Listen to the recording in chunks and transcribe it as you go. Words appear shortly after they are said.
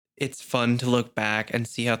it's fun to look back and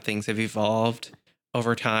see how things have evolved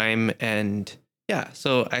over time. And yeah,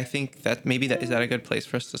 so I think that is that a good place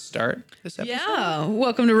for us to start this episode? Yeah.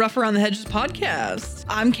 Welcome to Rough Around the Hedges podcast.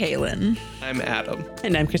 I'm Kaylin. I'm Adam.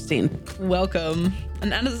 And I'm Christine. Welcome.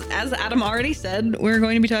 And as Adam already said, we're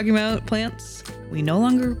going to be talking about plants we no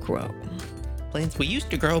longer grow. Plants we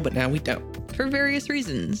used to grow, but now we don't. For various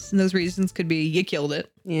reasons. And those reasons could be you killed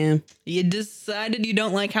it. Yeah. You decided you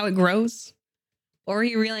don't like how it grows. Or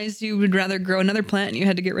you realized you would rather grow another plant and you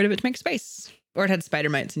had to get rid of it to make space. Or it had spider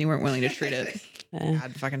mites and you weren't willing to treat it.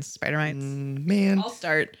 God, fucking spider mites. Man. I'll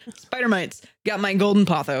start. Spider mites. Got my golden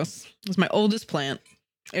pothos. It was my oldest plant.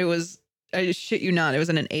 It was, I just shit you not, it was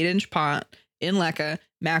in an 8-inch pot in leca,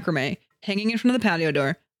 macrame, hanging in front of the patio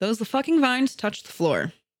door. The fucking vines touched the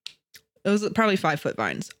floor. Those are probably 5-foot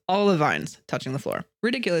vines. All the vines touching the floor.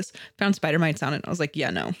 Ridiculous. Found spider mites on it. I was like,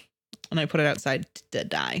 yeah, no. And I put it outside to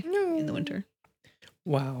die in the winter.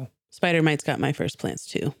 Wow. Spider mites got my first plants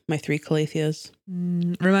too. My 3 calatheas.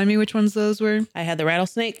 Remind me which ones those were. I had the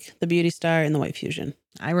rattlesnake, the beauty star, and the white fusion.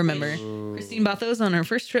 I remember. Ooh. Christine bought those on her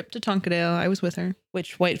first trip to Tonkadale. I was with her.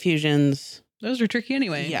 Which white fusions? Those were tricky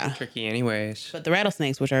anyway. Yeah. Tricky anyways. But the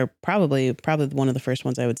rattlesnakes, which are probably one of the first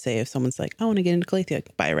ones I would say if someone's like, I want to get into calathea,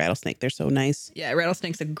 buy a rattlesnake. They're so nice. Yeah,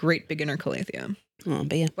 rattlesnake's a great beginner calathea. Oh,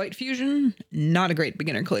 but yeah, White fusion, not a great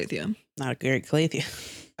beginner calathea. not a great calathea.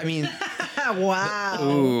 I mean, Wow.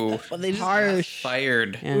 ooh, Well, they just Harsh.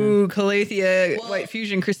 fired. Yeah. Ooh, calathea, Well- white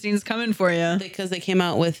fusion. Christine's coming for you. Because they came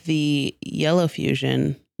out with the yellow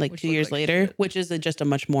fusion like Which 2 looked years like later, shit. which is just a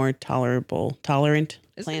much more tolerant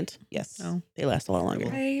Is it? plant. Yes. Oh. They last a lot longer.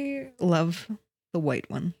 I love the white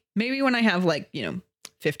one. Maybe when I have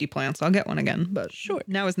 50 plants, I'll get one again. But Sure.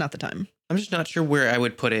 now is not the time. I'm just not sure where I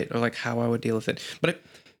would put it or like how I would deal with it. But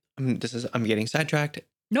I'm getting sidetracked.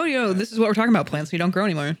 No, this is what we're talking about. Plants we don't grow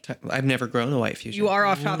anymore. I've never grown a white fusion. You are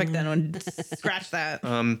off topic then. Scratch that.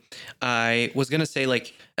 I was gonna say,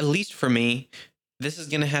 like, at least for me, this is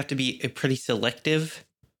gonna have to be a pretty selective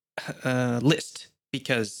list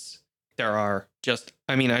because there are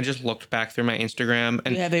I just looked back through my Instagram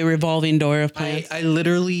and You have a revolving door of plants. I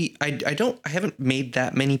literally I haven't made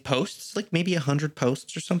that many posts, like maybe 100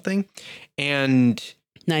 posts or something, and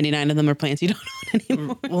 99 of them are plants you don't own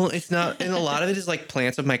anymore. well, it's not, and a lot of it is like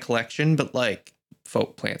plants of my collection, but like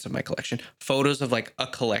plants of my collection, photos of like a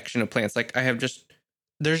collection of plants. Like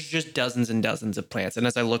there's just dozens and dozens of plants. And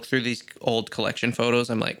as I look through these old collection photos,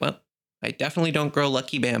 I'm like, well, I definitely don't grow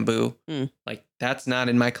lucky bamboo. Like that's not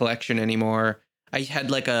in my collection anymore. I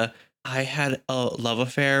had a love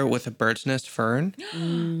affair with a bird's nest fern.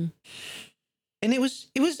 Mm. And it was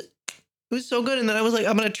so good. And then I was like,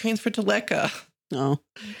 I'm going to transfer to LECA. Oh,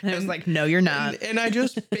 And I was like, no, you're not. And I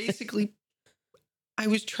just basically, I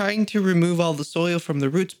was trying to remove all the soil from the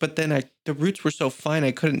roots, but then the roots were so fine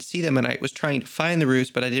I couldn't see them, and I was trying to find the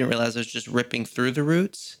roots, but I didn't realize I was just ripping through the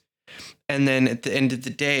roots. And then at the end of the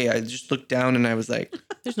day, I just looked down and I was like,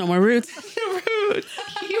 there's no more roots. the roots.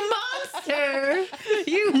 You monster!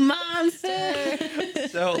 You monster!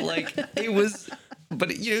 So like it was, but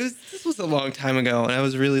this was a long time ago, and I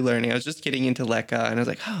was really learning. I was just getting into LECA, and I was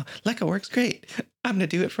like, oh, LECA works great. I'm gonna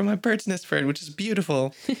do it for my bird's nest fern, which is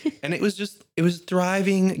beautiful. And it was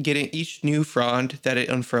thriving. Getting each new frond that it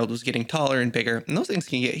unfurled was getting taller and bigger, and those things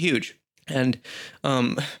can get huge. And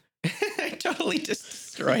I totally just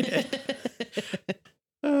destroyed it.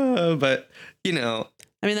 But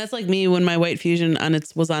I mean, that's like me when my white fusion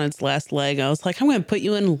was on its last leg. I was like, I'm going to put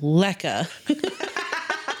you in LECA.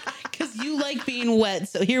 Because you like being wet.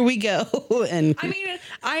 So here we go. And I mean,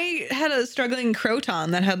 I had a struggling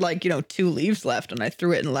croton that had 2 leaves left, and I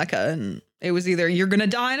threw it in LECA, and it was either you're going to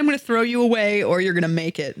die and I'm going to throw you away, or you're going to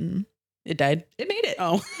make it. And it died. it made it.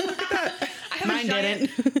 Oh, I have mine a giant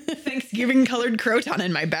didn't. Thanksgiving colored croton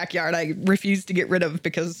in my backyard. I refuse to get rid of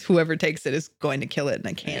because whoever takes it is going to kill it, and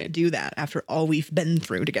I can't do that after all we've been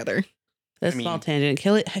through together. That's small tangent.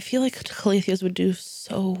 Kill it. I feel like calatheas would do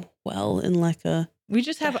so well in LECA. We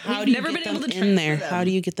just have How we've do you never get been able them to in there? transfer them. How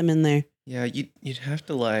do you get them in there? yeah, you'd have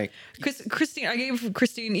to Christine, I gave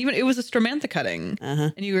Christine, even it was a stromantha cutting,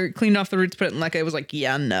 Uh-huh. and you were cleaned off the roots, put it in LECA. It was like,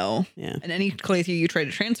 yeah, no. Yeah. And any calathea you tried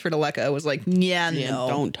to transfer to LECA was like, yeah, Yeah, no.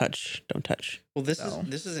 don't touch. Well, this So.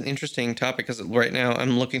 is an interesting topic because right now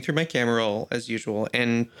I'm looking through my camera roll as usual,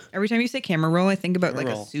 and Every time you say camera roll, I think about Camera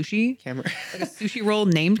like roll. a sushi, camera. like a sushi roll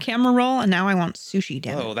named camera roll, and now I want sushi.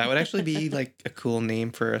 Damn Oh, it. that would actually be like a cool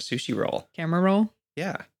name for a sushi roll. Camera roll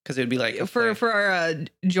Yeah, because it'd be like a for plant. our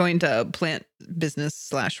joint plant business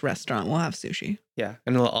 / restaurant. We'll have sushi. Yeah,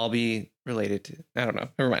 and it'll all be related to. I don't know.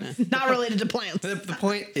 Never mind. Not related to plants. The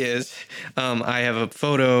point is, I have a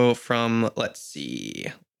photo from, let's see,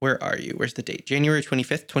 where are you? Where's the date? January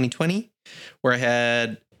 25th, 2020, where I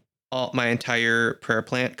had all my entire prayer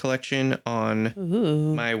plant collection on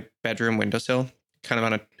Ooh. my bedroom windowsill, kind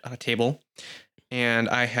of on a table. And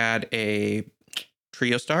I had a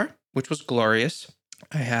trio star, which was glorious.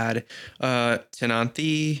 I had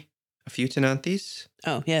Tenanthe, a few Tenanthes.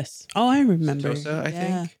 Oh, yes. Oh, I remember. Setosa, I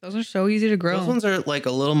think. Those are so easy to grow. Those ones are like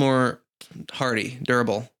a little more hardy,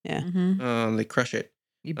 durable. Yeah. They crush it.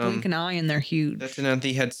 You blink an eye and they're huge. That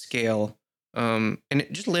Tenanthe had scale. And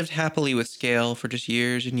it just lived happily with scale for just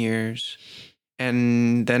years and years.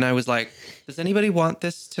 And then I was like, does anybody want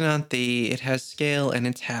this Tenanthe? It has scale and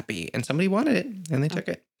it's happy. And somebody wanted it and they took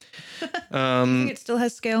it. You think it still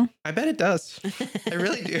has scale? I bet it does. I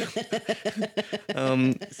really do.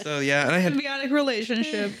 So yeah, and I had Symbiotic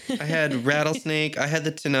relationship. I had rattlesnake. I had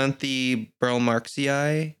the Tenanthe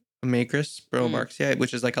Burl-Marxii, Amagris Burl-Marxii,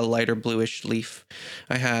 which is like a lighter bluish leaf.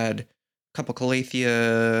 I had a couple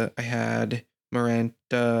Calathea. I had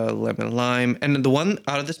Maranta, lemon lime, and the one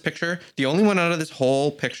out of this picture, the only one out of this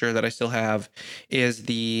whole picture that I still have is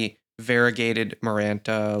the variegated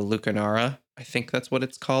Maranta lucanara. I think that's what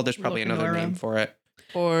it's called. There's probably another Lucanara. name for it.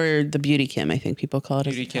 Or the Beauty Kim, I think people call it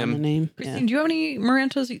as Beauty a common Kim. name. Christine, do you have any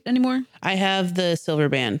Marantas anymore? I have the silver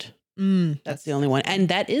band. That's the only one. And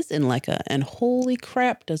that is in Lekka. And holy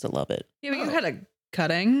crap, does it love it. Yeah, but you had a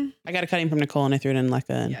cutting. I got a cutting from Nicole and I threw it in Lekka.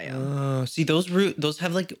 And Yeah. Oh, see those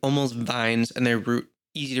have like almost vines and they're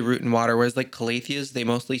easy to root in water, whereas like Calatheas, they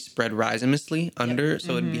mostly spread rhizomously under,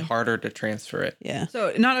 so it'd be harder to transfer it. Yeah.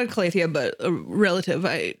 So not a Calathea, but a relative.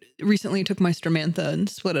 I recently took my Stromantha and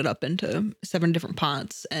split it up into 7 different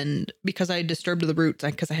pots. And because I disturbed the roots,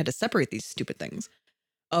 because I had to separate these stupid things.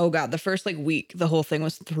 Oh God, the first like week, the whole thing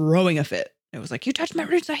was throwing a fit. It was like, you touched my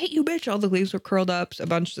roots, I hate you, bitch. All the leaves were curled up.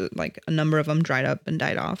 A number of them dried up and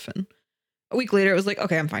died off. And a week later, it was like,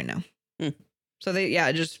 okay, I'm fine now. So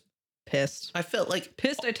just pissed. I felt like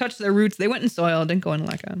Pissed I touched their roots. They went in soil, didn't go in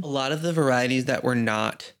Lekka. a lot of the varieties that were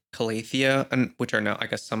not Calathea, and which are now, I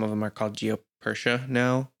guess some of them are called Geopersia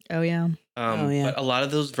now. Oh yeah. But a lot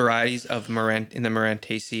of those varieties of in the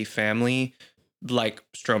Marantaceae family, like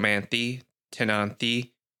Stromanthe, Tenanthe,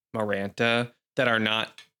 Maranta, that are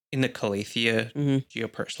not in the Calathea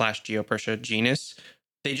Geopersia genus,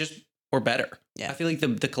 they just were better. Yeah. I feel like the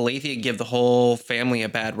Calathea give the whole family a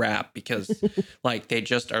bad rap because like they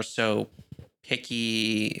just are so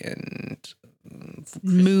picky and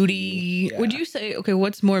Moody. Yeah. Would you say, okay,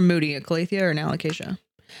 what's more moody, a Calathea or an Alocasia?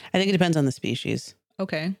 I think it depends on the species.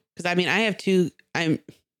 Okay. Because I mean, I have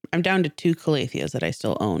I'm down to 2 Calatheas that I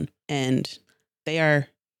still own. And they are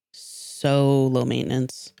so low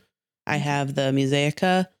maintenance. I have the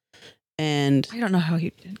Musaica and I don't know how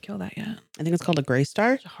you didn't kill that yet. I think it's called a Gray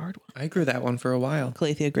Star. It's a hard one. I grew that one for a while.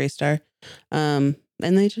 Calathea Gray Star. And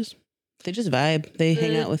they just vibe. They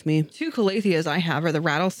hang out with me. 2 Calatheas I have are the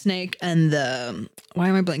rattlesnake and the, why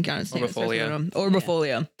am I blanking on its name? Orbifolia.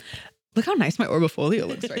 Orbifolia. Look how nice my Orbifolia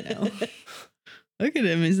looks right now. Look at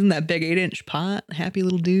him. He's in that big 8-inch pot. Happy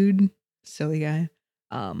little dude. Silly guy.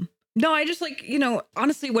 No, I just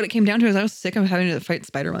honestly what it came down to is I was sick of having to fight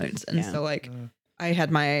spider mites. And so I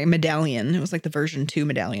had my medallion. It was like the version 2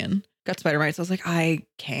 medallion. Got spider mites. I was like, I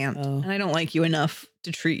can't. Oh. And I don't like you enough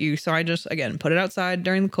to treat you. So I just, again, put it outside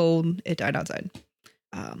during the cold. It died outside.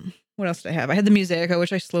 What else did I have? I had the Musaica,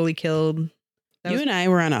 which I slowly killed. And I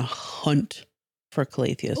were on a hunt for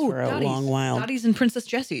Calatheas for a long while. Dottie's and Princess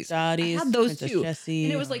Jessie's. Dottie's, I had those Princess too. Jessie.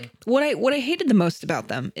 And it was like, what I hated the most about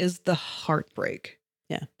them is the heartbreak.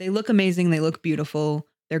 Yeah. They look amazing. They look beautiful.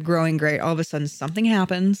 They're growing great. All of a sudden something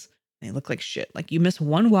happens. They look like shit. Like you miss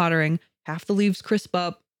one watering, half the leaves crisp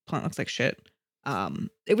up, plant looks like shit.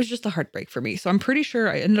 It was just a heartbreak for me. So I'm pretty sure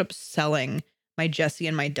I ended up selling my Jessie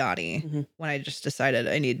and my Dottie when I just decided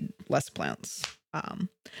I need less plants. I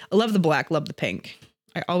love the black, love the pink.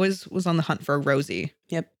 I always was on the hunt for a Rosie.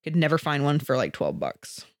 Yep. Could never find one for like $12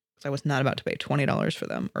 because I was not about to pay $20 for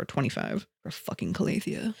them or $25 for a fucking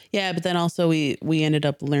Calathea. Yeah, but then also we ended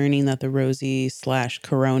up learning that the Rosie /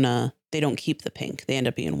 Corona, they don't keep the pink. They end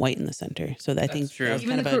up being white in the center. So I think true. that was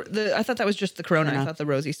Even kind of I thought that was just the Corona. I Corona. thought the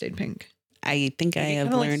Rosie stayed pink. I think I They have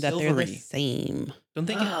kinda like learned that they're the silvery. same. Don't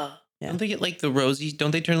they Yeah. don't they get like the rosies? Don't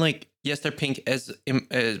they turn like, yes, they're pink as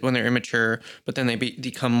when they're immature, but then they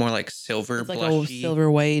become more like silver, It's like blushy. a silver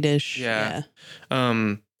whitish. Yeah.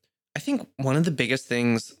 I think one of the biggest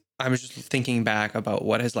things, I was just thinking back about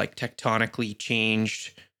what has like tectonically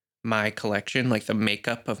changed my collection, like the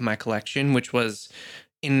makeup of my collection, which was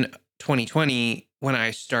in 2020 when I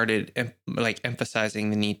started emphasizing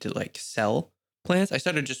the need to like sell plants. I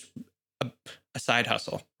started just a side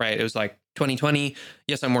hustle, right? It was like 2020.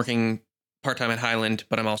 Yes, I'm working part-time at Highland,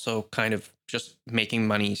 but I'm also kind of just making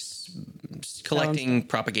money, collecting,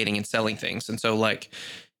 propagating, and selling things. And so like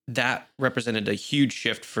that represented a huge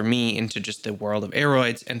shift for me into just the world of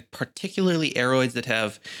aroids, and particularly aroids that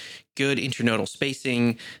have good internodal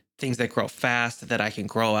spacing, things that grow fast that I can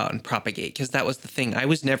grow out and propagate. Because that was the thing. I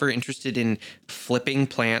was never interested in flipping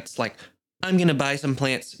plants. Like, I'm going to buy some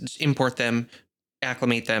plants, just import them,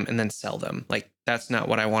 acclimate them, and then sell them. Like, that's not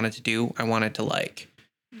what I wanted to do. I wanted to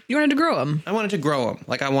You wanted to grow them. I wanted to grow them.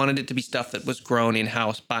 Like, I wanted it to be stuff that was grown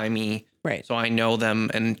in-house by me. Right. So I know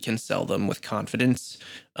them and can sell them with confidence.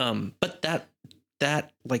 But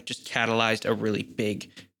that like just catalyzed a really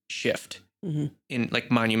big shift in like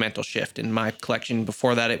monumental shift in my collection.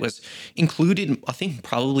 Before that, it was included, I think,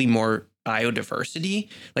 probably more biodiversity.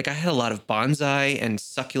 Like I had a lot of bonsai and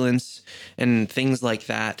succulents and things like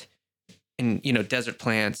that. And, you know, desert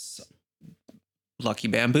plants, lucky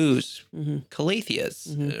bamboos, calatheas,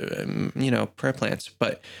 you know, prayer plants.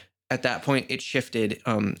 But at that point, it shifted.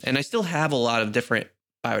 And I still have a lot of different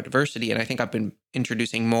biodiversity. And I think I've been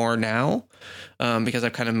introducing more now because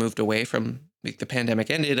I've kind of moved away from like the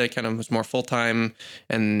pandemic ended. I kind of was more full time.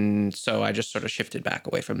 And so I just sort of shifted back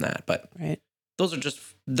away from that. But those are just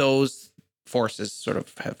those forces sort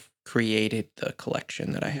of have created the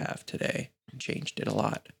collection that I have today and changed it a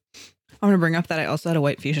lot. I'm going to bring up that I also had a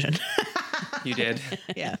white fusion. You did?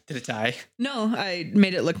 Yeah. Did it die? No, I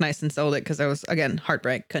made it look nice and sold it because I was, again,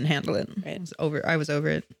 heartbreak, couldn't handle it. Right. I was over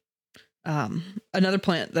it. Another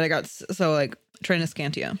plant that I got, so like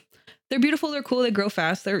Trinoscantia. They're beautiful, they're cool, they grow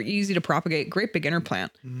fast, they're easy to propagate, great beginner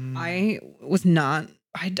plant. I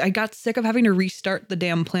got sick of having to restart the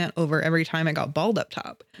damn plant over every time I got balled up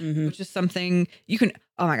top, which is something you can,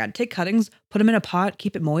 oh my God, take cuttings, put them in a pot,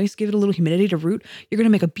 keep it moist, give it a little humidity to root. You're going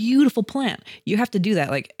to make a beautiful plant. You have to do that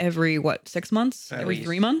like every, 6 months, every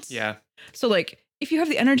 3 months? Yeah. So like, if you have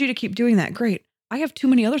the energy to keep doing that, great. I have too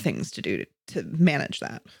many other things to do to manage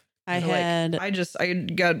that. I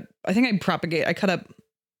cut up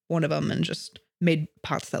one of them and just made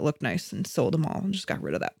pots that looked nice and sold them all and just got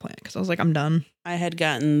rid of that plant because I was like, I'm done. I had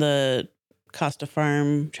gotten the Costa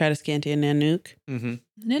Farm Tradescantia Nanook.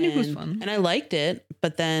 Nanook was fun. And I liked it,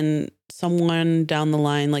 but then someone down the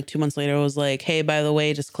line, like 2 months later, was like, hey, by the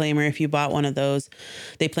way, disclaimer, if you bought one of those,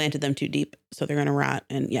 they planted them too deep, so they're going to rot.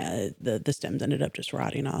 And yeah, the stems ended up just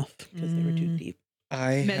rotting off because they were too deep.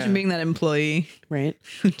 Imagine being that employee, right,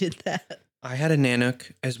 who did that. I had a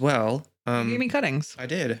Nanook as well. You gave me cuttings. I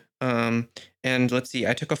did. And let's see,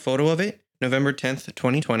 I took a photo of it November 10th,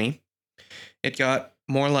 2020. It got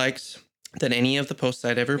more likes than any of the posts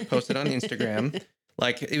I'd ever posted on Instagram.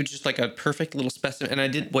 Like, it was just like a perfect little specimen. And I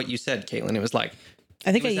did what you said, Caitlin. It was like,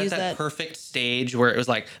 I think I used used that perfect stage where it was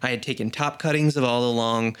like I had taken top cuttings of all the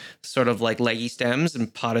long sort of like leggy stems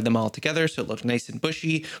and potted them all together so it looked nice and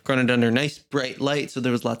bushy, grown it under nice bright light so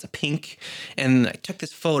there was lots of pink. And I took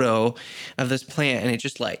this photo of this plant and it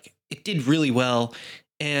just like, it did really well.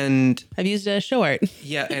 And I've used it as show art.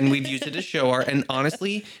 Yeah, and we've used it as show art. And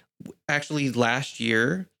honestly, actually last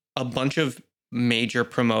year, a bunch of major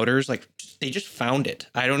promoters, like they just found it.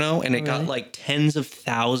 I don't know. And it got like tens of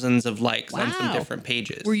thousands of likes on some different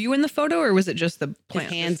pages. Were you in the photo or was it just the plant?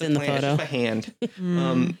 His hands the in the plant, photo. just a hand.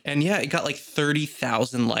 And yeah, it got like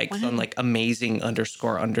 30,000 likes on like amazing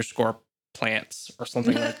 _ plants or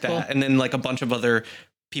something like that. Cool. And then like a bunch of other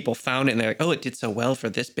people found it and they're like, oh, it did so well for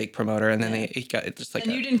this big promoter. And then it got it just like.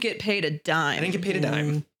 And you didn't get paid a dime. I didn't get paid a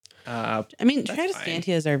dime. I mean,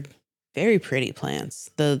 Tradescantias are very pretty plants.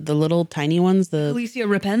 The little tiny ones, the Alicia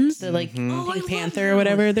Ripens, the like I Pink Panther those. or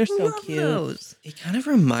whatever. They're I so love cute. those. They kind of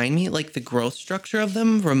remind me, like the growth structure of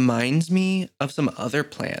them reminds me of some other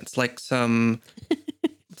plants, like some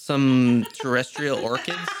terrestrial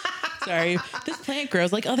orchids. Sorry, this plant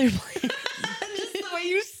grows like other plants. Just the way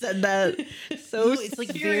you said that, so it's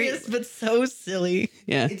like serious but so silly.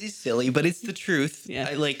 Yeah, It is silly, but it's the truth. Yeah.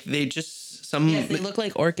 I like they just some. yes, they look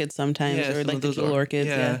like orchids sometimes, Yeah, or some like of the those jewel orchids.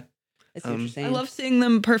 Yeah, I see what you're saying. I love seeing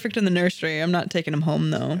them perfect in the nursery. I'm not taking them home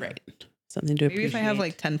though. right. Something to Maybe appreciate. if I have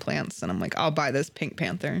like 10 plants and I'm like, I'll buy this Pink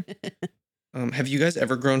Panther. Have you guys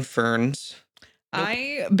ever grown ferns? Nope.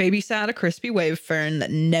 I babysat a crispy wave fern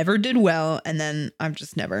that never did well, and then I'm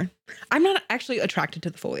not actually attracted to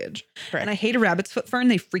the foliage. Correct. And I hate a rabbit's foot fern.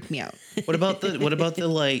 They freak me out. What about the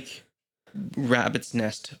like rabbit's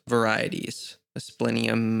nest varieties?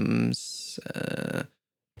 Aspleniums.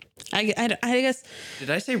 I guess. Did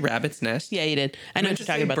I say rabbit's nest? Yeah, you did. I know what you're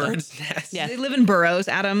talking about. Bird's nest. Yeah. They live in burrows,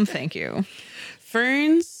 Adam. Thank you.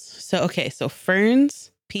 Ferns. So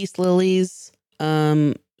ferns, peace lilies,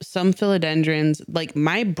 some philodendrons. Like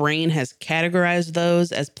my brain has categorized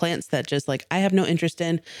those as plants that just like I have no interest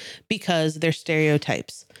in because they're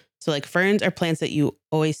stereotypes. So like ferns are plants that you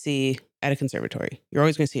always see at a conservatory. You're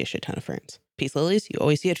always going to see a shit ton of ferns. Peace lilies, you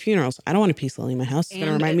always see at funerals. I don't want a peace lily in my house. It's going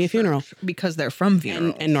to remind me of funeral. Because they're from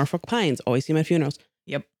funerals. And Norfolk pines, always see them at funerals.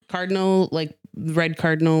 Yep. Cardinal, like red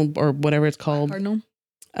cardinal or whatever it's called. Cardinal.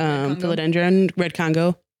 Philodendron, red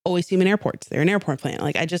Congo, always see them in airports. They're an airport plant.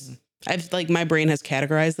 Like I've like my brain has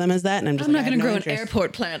categorized them as that, and I'm just I'm like, not going to grow interest. an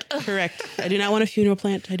airport plant. Correct. I do not want a funeral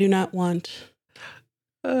plant. I do not want.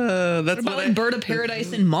 That's What about like bird of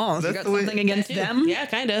paradise and moths? You got something against them? Yeah,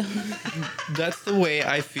 kind of. That's the way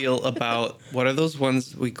I feel about what are those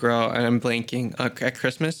ones we grow, and I'm blanking, at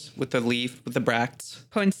Christmas with the leaf, with the bracts.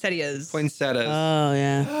 Poinsettias. Poinsettias. Oh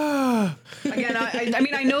yeah. Again, I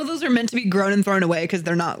mean, I know those are meant to be grown and thrown away because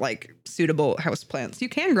they're not like suitable house plants. You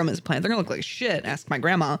can grow them as a plant. They're gonna look like shit. Ask my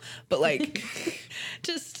grandma. But like,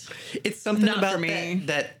 just It's something not about for me.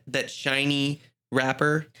 that shiny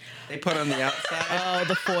wrapper they put on the outside. Oh,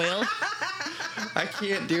 the foil. I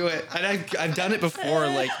can't do it. And I've done it before.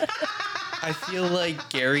 Like, I feel like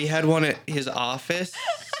Gary had one at his office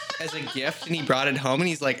as a gift, and he brought it home, and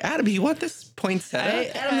he's like, Adam, you want this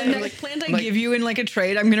poinsettia? Adam, the next plant I give you in like a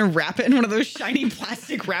trade, I'm gonna wrap it in one of those shiny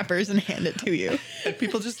plastic wrappers and hand it to you. And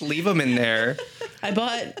people just leave them in there. I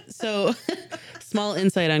bought small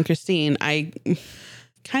insight on Christine. I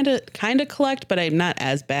kind of collect, but I'm not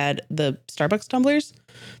as bad. The Starbucks tumblers,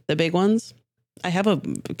 the big ones. I have a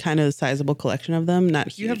kind of sizable collection of them. Not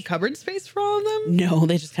huge. You have cupboard space for all of them? No,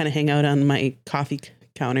 they just kind of hang out on my coffee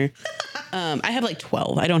counter. I have like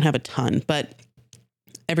 12. I don't have a ton, but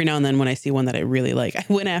every now and then when I see one that I really like, I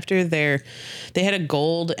went after they had a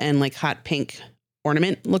gold and like hot pink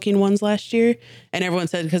ornament looking ones last year. And everyone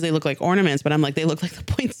said because they look like ornaments, but I'm like, they look like the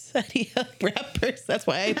poinsettia wrappers. That's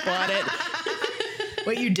why I bought it.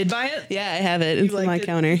 Wait, you did buy it? Yeah, I have it. It's on my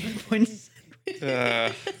counter.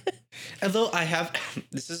 Although I have,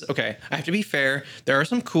 I have to be fair. There are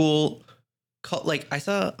some cool, like I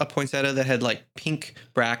saw a poinsettia that had like pink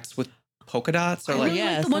bracts with polka dots, or like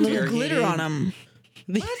the ones with glitter on them.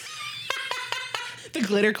 The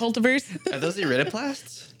glitter cultivars. Are those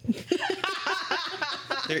iridoplasts?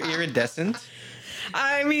 They're iridescent.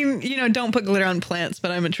 I mean, don't put glitter on plants,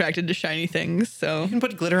 but I'm attracted to shiny things. So You can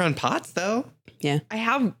put glitter on pots, though. Yeah. I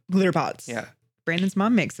have glitter pots. Yeah. Brandon's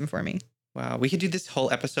mom makes them for me. Wow. We could do this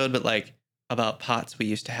whole episode, but like about pots we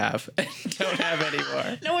used to have and don't have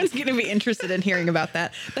anymore. No one's going to be interested in hearing about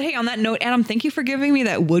that. But hey, on that note, Adam, thank you for giving me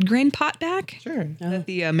that wood grain pot back Sure. that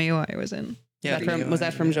the Mayo I was in. Yeah. Was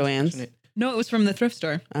that from Joanne's? No, it was from the thrift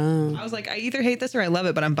store. Oh. I was like, I either hate this or I love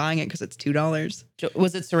it, but I'm buying it because it's $2.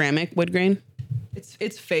 Was it ceramic wood grain?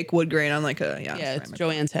 It's fake wood grain on like Yeah, it's ceramic.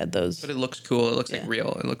 Joanne's had those. But it looks cool. It looks like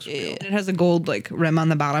real. It looks real. And it has a gold like rim on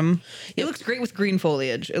the bottom. It looks great with green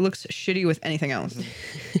foliage. It looks shitty with anything else.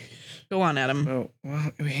 Go on, Adam. Oh,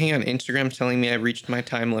 well, hang on. Instagram's telling me I reached my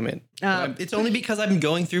time limit. It's only because I'm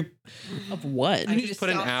going through. Of what? I need just to put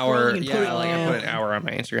an stop hour. scrolling and Yeah, put it like I on. put an hour on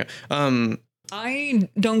my Instagram. I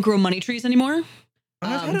don't grow money trees anymore.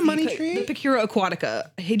 I've had a money The tree. Picura aquatica.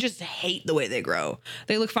 I just hate the way they grow.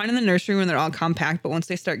 They look fine in the nursery when they're all compact, but once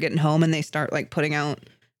they start getting home and they start like putting out,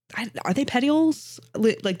 are they petioles?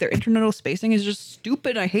 Like their internodal spacing is just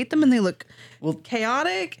stupid. I hate them and they look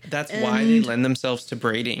chaotic. That's why they lend themselves to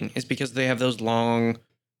braiding, is because they have those long,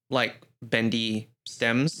 like bendy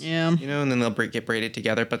stems. Yeah. And then they'll get braided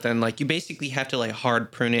together. But then like you basically have to like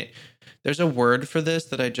hard prune it. There's a word for this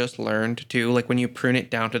that I just learned too. Like when you prune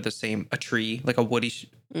it down to a tree, like a woody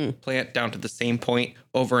plant down to the same point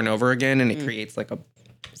over and over again. And it creates like and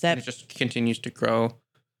it just continues to grow.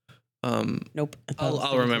 Nope.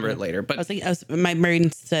 I'll remember it later. But my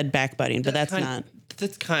brain said backbutting, but that's not.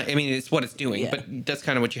 That's kind of, I mean, it's what it's doing, but that's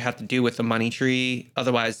kind of what you have to do with the money tree.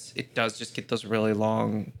 Otherwise, it does just get those really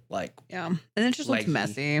long, like. Yeah. And it just looks leggy.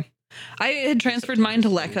 messy. I had transferred mine to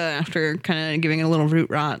Leca after kind of giving it a little root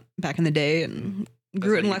rot back in the day and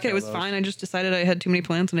grew it in how you Leca. It kill was those. fine. I just decided I had too many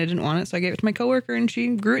plants and I didn't want it. So I gave it to my coworker and she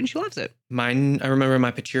grew it and she loves it. Mine, I remember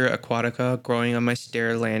my Pictura aquatica growing on my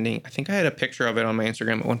stair landing. I think I had a picture of it on my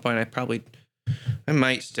Instagram at one point. I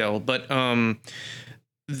might still, but once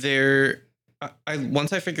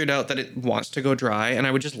I figured out that it wants to go dry, and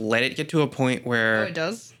I would just let it get to a point where Oh, it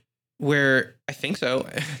does? where I think so,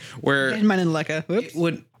 where I had mine in Leca. Whoops. it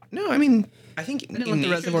would. No, I mean, I think didn't in let the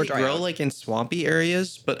nature reservoir they dry grow out. like in swampy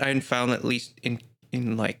areas, but I found that at least in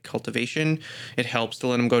like cultivation, it helps to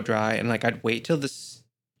let them go dry. And like I'd wait till this,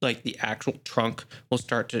 like the actual trunk will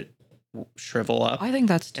start to shrivel up, I think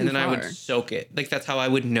that's too and then far. I would soak it. Like that's how I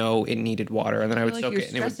would know it needed water, and then I would like soak you're it.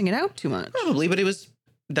 And it would stressing it out too much. probably, but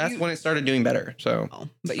that's when it started doing better. So, Oh,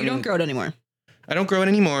 but you don't grow it anymore. I don't grow it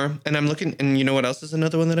anymore. And I'm looking, and you know what else is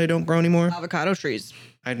another one that I don't grow anymore? Avocado trees.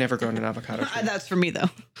 I've never grown an avocado tree. That's for me though.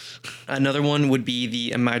 Another one would be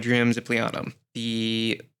the Imidrium ziplianum,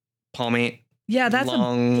 the palmate. Yeah, that's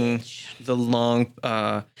the long,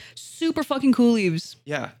 super fucking cool leaves.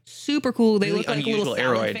 yeah. Super cool. They Really look like unusual little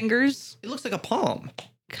salad aroid. fingers. It looks like a palm.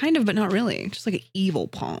 Kind of, but not really. Just like an evil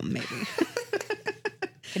palm, maybe.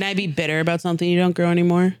 Can I be bitter about something you don't grow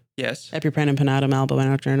anymore? Yes. Epipremnum pinnatum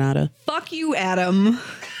albinocternata. Fuck you, Adam.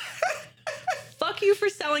 Fuck you for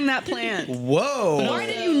selling that plant. Whoa. Why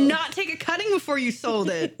did you not take a cutting before you sold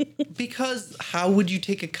it? Because how would you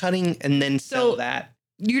take a cutting and then sell that?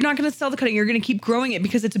 You're not going to sell the cutting. You're going to keep growing it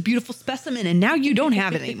because it's a beautiful specimen, and now you don't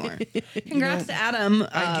have it anymore. Congrats to Adam.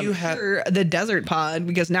 I do have for the desert pod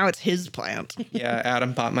because now it's his plant. Yeah,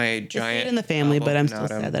 Adam bought my It's giant in the family, but I'm still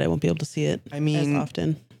albinocernata. sad that I won't be able to see it I mean, as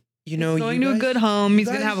often. You know, He's going you to a guys- good home. He's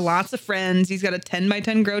you going to have guys- lots of friends. He's got a 10 by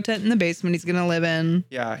 10 grow tent in the basement he's going to live in.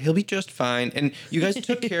 Yeah, he'll be just fine. And you guys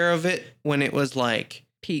took care of it when it was like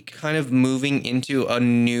Peak. kind of moving into a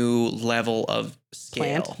new level of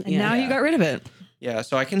scale. Plant. And now you got rid of it. Yeah,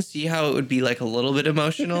 so I can see how it would be like a little bit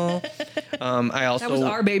emotional. I also That was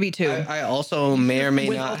our baby too. I also may or may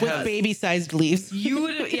not With have baby-sized leaves. You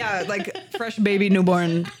would, yeah, like fresh baby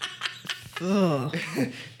newborn. Ugh.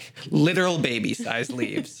 literal baby sized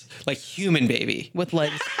leaves, like human baby. With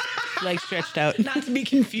legs stretched out. Not to be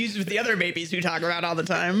confused with the other babies we talk about all the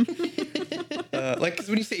time. Like 'cause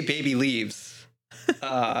when you say baby leaves,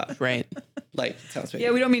 Right. like it sounds baby.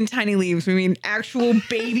 Yeah, we don't mean tiny leaves. We mean actual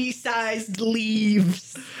baby-sized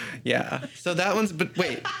leaves. Yeah. So that one's. But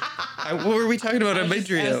wait, what were we talking about?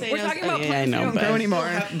 Imidrium. We're talking about Yeah, plants I know, we don't but- grow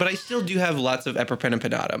anymore. But I still do have lots of Epipremnum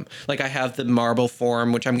pinnatum. Like I have the marble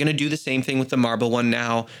form, which I'm going to do the same thing with the marble one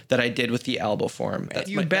now that I did with the albo form. That's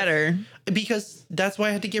You better. because that's why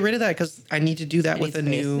I had to get rid of that because I need to do that Any with a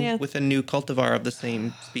space, new yeah. with a new cultivar of the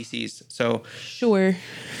same species. So Sure.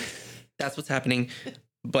 that's what's happening.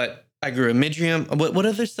 But I grew Imidrium. What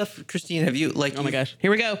other stuff, Christine? Have you like? Oh my gosh. Here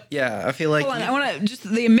we go. Yeah, I feel like Hold on, I want to just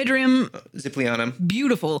the Imidrium, Ziplianum.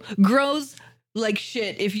 beautiful, grows like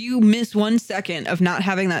shit. If you miss 1 second of not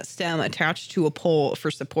having that stem attached to a pole for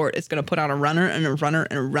support, it's going to put out a runner and a runner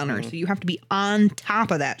and a runner. So you have to be on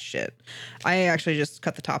top of that shit. I actually just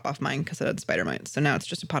cut the top off mine because it had spider mites. So now it's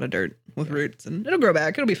just a pot of dirt with roots and it'll grow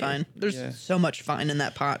back. It'll be fine. There's so much fine in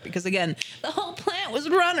that pot because, again, the whole plant was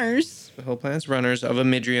runners. The whole plant's runners of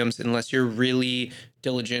Imidriums, unless you're really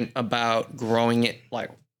diligent about growing it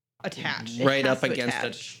like Attached. It right has up to against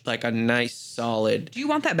attach. like a nice solid. Do you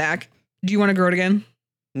want that back? Do you want to grow it again?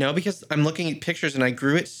 No, because I'm looking at pictures and I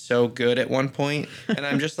grew it so good at one point, and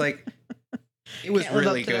I'm just like, it was Can't live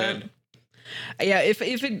up really to that. good. Yeah, if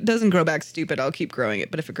it doesn't grow back stupid, I'll keep growing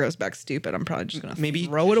it. But if it grows back stupid, I'm probably just gonna Maybe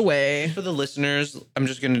throw it away. For the listeners, I'm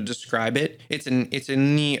just going to describe it. It's in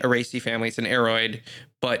the Araceae family. It's an aroid,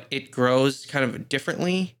 but it grows kind of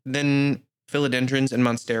differently than philodendrons and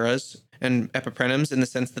monsteras and epipremnums in the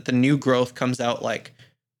sense that the new growth comes out like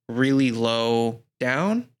really low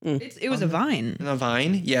down It was a vine. in a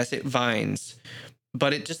vine. Yes, it vines,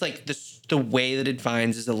 but it just like the way that it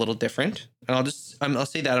vines is a little different. And I'll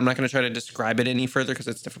say that I'm not going to try to describe it any further because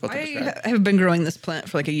it's difficult to describe. I have been growing this plant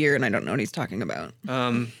for like a year and I don't know what he's talking about.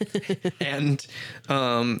 And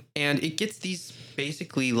it gets these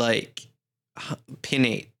basically like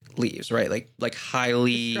pinnate leaves, right? Like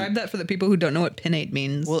highly. Describe that for the people who don't know what pinnate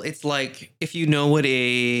means. Well, it's like if you know what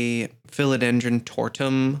a philodendron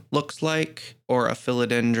tortum looks like, or a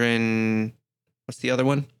philodendron. What's the other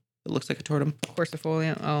one? It looks like a tortum.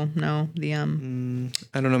 Quercifolia. Oh no, the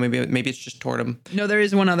I don't know. Maybe it's just tortum. No, there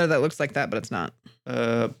is one other that looks like that, but it's not.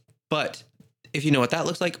 But if you know what that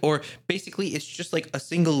looks like, or basically it's just like a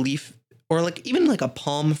single leaf, or like even like a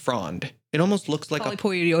palm frond. It almost looks like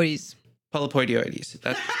Polypoidioides. a polypoidioides.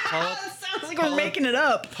 That's That sounds like we're making it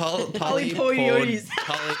up. polypoidioides.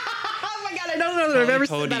 Oh my god, I don't know that I've ever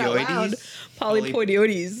said that out loud.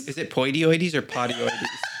 Polypoidioides. Is it poidioides or podioides?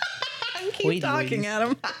 Keep talking,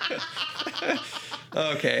 Adam.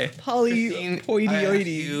 Okay.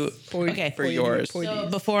 Polypoidioides. Okay. For yours. So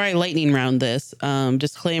before I lightning round this,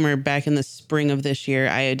 disclaimer, back in the spring of this year,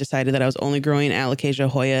 I decided that I was only growing Alocasia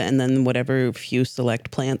hoya and then whatever few select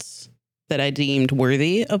plants that I deemed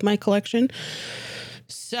worthy of my collection.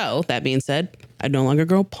 So that being said, I no longer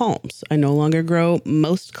grow palms. I no longer grow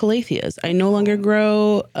most calatheas. I no longer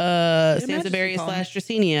grow Sansevieria /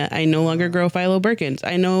 Dracaena. I no longer grow Philobirkins.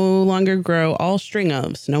 I no longer grow all string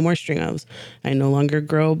ofs. No more string ofs. I no longer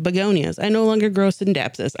grow begonias. I no longer grow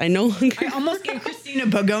Syndapsis. I no longer. I almost gave Christina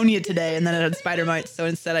begonia today, and then it had spider mites, so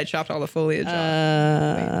instead I chopped all the foliage off.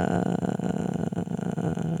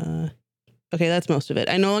 Okay, that's most of it.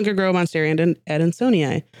 I no longer grow Monstera and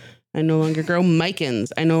Adansonii. I no longer grow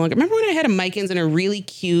Micans. Remember when I had a Micans in a really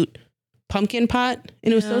cute pumpkin pot?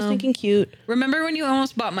 And it was so stinking cute. Remember when you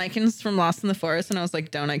almost bought Micans from Lost in the Forest and I was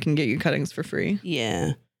like, I can get you cuttings for free?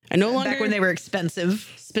 Yeah. I no longer Back when they were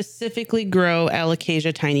expensive. specifically grow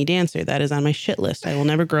Alocasia Tiny Dancer. That is on my shit list. I will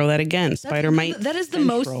never grow that again. Spider Mite. That is the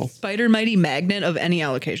Ventral. most Spider Mighty magnet of any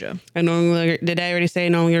Alocasia. I no longer, did I already say I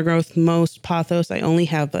no longer grow most pothos? I only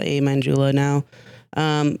have a Mandula now.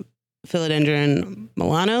 Philodendron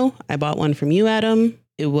Milano. I bought one from you, Adam.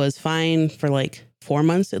 It was fine for like 4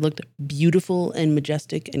 months. It looked beautiful and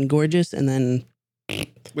majestic and gorgeous. And then...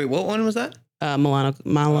 Wait, what one was that? Milano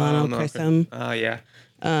Chrysum. Oh, yeah.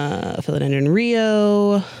 Philodendron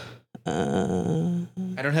Rio.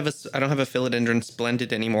 I don't have a Philodendron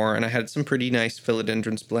Splendid anymore, and I had some pretty nice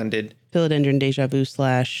Philodendron Splendid. Philodendron Deja Vu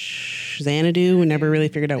 / Xanadu. We never really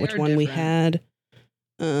figured out which one we had.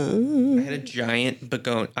 I had a giant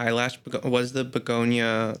eyelash begonia. Was the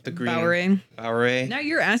begonia the green? Bowery. Now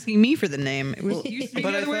you're asking me for the name. It was used to be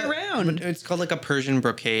the other way around. It's called like a Persian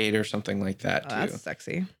brocade or something like that too. That's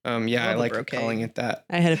sexy. Yeah, I like brocade. calling it that.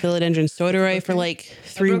 I had a Philodendron Soderai for like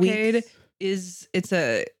 3 weeks. It's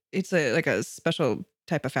a like a special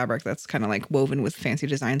type of fabric that's kind of like woven with fancy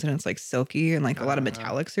designs and it's like silky and like a lot of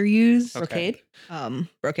metallics are used. Brocade.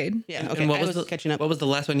 Brocade. Yeah. And Okay. what I was catching up. What was the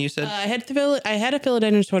last one you said? I had a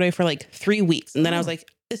Philodendron Soderai for like 3 weeks, and then I was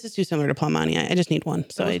like, "This is too similar to Plummonia. I just need one."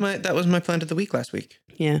 So that was my plant of the week last week.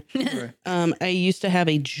 Yeah. I used to have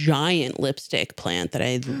a giant lipstick plant that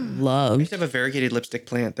I I loved. used to have a variegated lipstick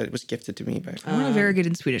plant that was gifted to me by. I want a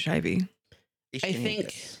variegated Swedish ivy. I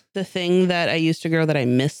think the thing that I used to grow that I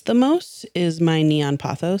miss the most is my neon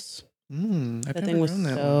pothos. That thing was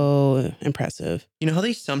so impressive. You know how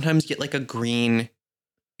they sometimes get like a green,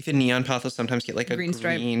 the neon pothos sometimes get like a green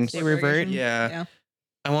stripe. They revert. Yeah.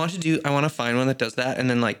 I want to find one that does that and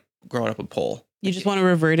then like grow it up a pole. You just want a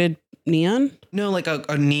reverted neon? No, like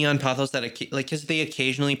a neon pothos that because they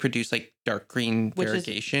occasionally produce like dark green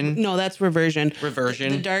variegation. No, that's reversion.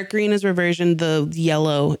 Reversion. The dark green is reversion. The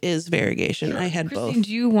yellow is variegation. Sure. I had Christine, both.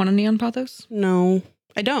 do you want a neon pothos? No,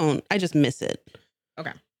 I don't. I just miss it.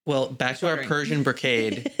 Okay. Well, back to our Persian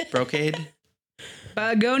brocade.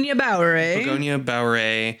 Begonia Bowery. Begonia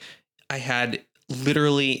Bowery. I had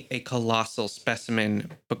literally a colossal specimen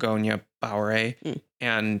Begonia Bowery,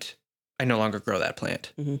 and I no longer grow that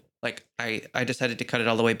plant. Mm-hmm. Like I decided to cut it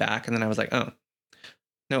all the way back, and then I was like, oh,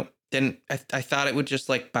 no. Then I thought it would just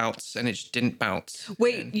like bounce, and it just didn't bounce.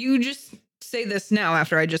 Wait, you just say this now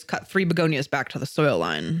after I just cut 3 begonias back to the soil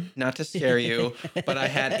line. Not to scare you, but I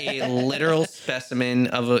had a literal specimen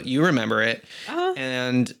of you remember it.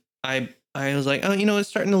 And I was like, oh, it's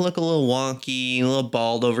starting to look a little wonky, a little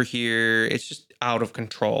bald over here. It's just out of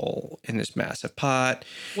control in this massive pot.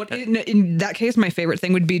 In that case, my favorite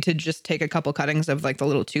thing would be to just take a couple cuttings of like the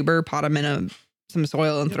little tuber, pot them in some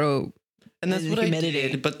soil and throw. And that's what humidity. I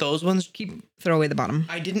did. But those ones throw away the bottom.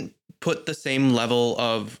 I didn't put the same level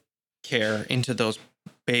of care into those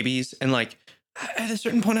babies. And like at a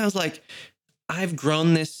certain point, I was like, I've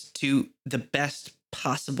grown this to the best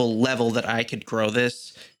possible level that I could grow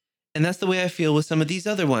this. And that's the way I feel with some of these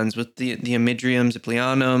other ones, with the Amydrium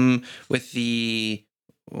ziplianum, with the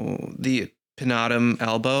Pinatum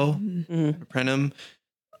albo, Prenum.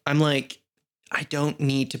 I'm like, I don't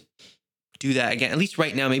need to do that again. At least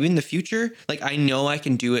right now, maybe in the future. Like I know I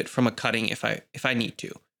can do it from a cutting if I need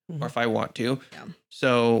to, or if I want to. Yeah.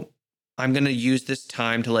 So I'm gonna use this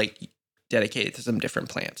time to like dedicate it to some different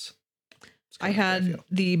plants. I had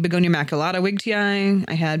the Begonia maculata Wigtii.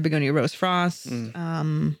 I had Begonia Rose Frost.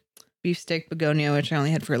 Beefsteak begonia, which I only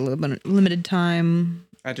had for a limited time.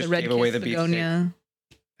 I just gave away the begonia.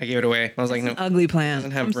 I gave it away. I was like, no. Ugly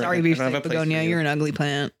plant. I'm sorry, beefsteak begonia. You're an ugly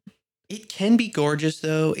plant. It can be gorgeous,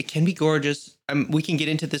 though. It can be gorgeous. We can get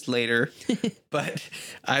into this later, but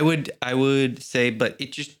I would say, but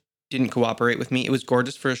it just didn't cooperate with me. It was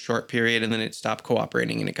gorgeous for a short period, and then it stopped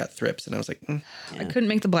cooperating, and it got thrips, and I was like, Yeah. I couldn't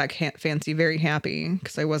make the black fancy very happy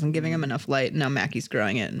because I wasn't giving him enough light. Now Mackie's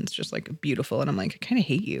growing it, and it's just like beautiful, and I'm like, I kind of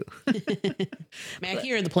hate you.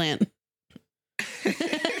 Mackie or the plant?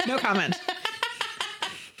 No comment.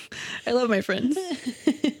 I love my friends.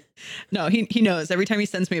 No, he knows. Every time he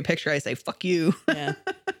sends me a picture, I say, fuck you. Yeah.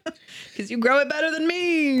 Because you grow it better than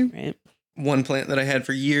me. Right. One plant that I had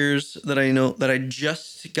for years that I know that I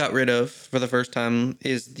just got rid of for the first time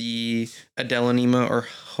is the Adelonema or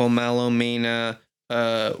Homalomena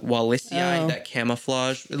Wallacei, that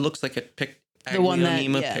camouflage. It looks like a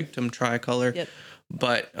Aglionema pictum tricolor. Yep.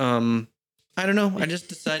 But I don't know. I just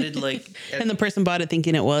decided like... And the person bought it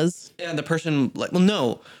thinking it was? Yeah, the person like, well,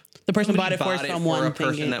 no. The person Somebody bought it for someone. a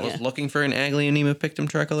person that was looking for an Aglaonema pictum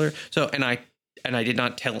tricolor. So, and I did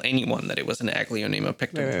not tell anyone that it was an Aglaonema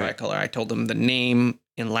pictum tricolor. I told them the name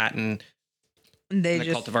in Latin, They the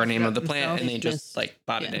just cultivar name of the plant, themselves. and they just like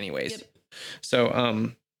bought it Yeah. anyways. Yep.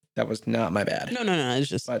 So, that was not my bad. No. It's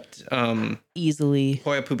just But easily.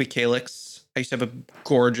 Hoya pubicalyx. I used to have a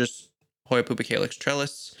gorgeous Hoya pubicalyx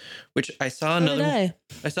trellis, which I saw So did another.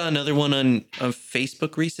 I saw another one on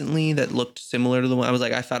Facebook recently that looked similar to the one. I was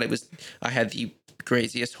like, I had the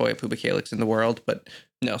craziest Hoya pubicalyx in the world, but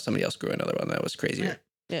no, somebody else grew another one that was crazier.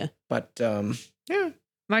 Yeah. But yeah,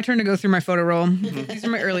 My turn to go through my photo roll. These are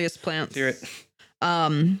my earliest plants. do it.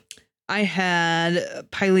 I had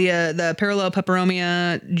the parallel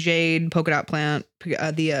peperomia, jade, polka dot plant,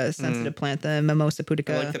 the sensitive plant, the mimosa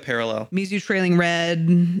pudica, I like the parallel. Mizu trailing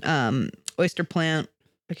red, oyster plant,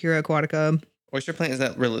 Akira aquatica. Oyster plant, is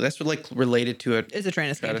that really? That's like related to it. It's a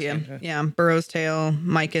Tranoscantia. Tranoscantia. Yeah, burrow's tail,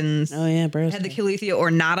 micans. Oh yeah, bro. I had the Calathea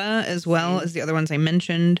ornata as well as the other ones I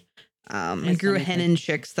mentioned. I grew a hen and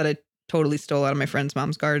chicks that I totally stole out of my friend's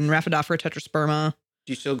mom's garden. Rhaphidophora tetrasperma.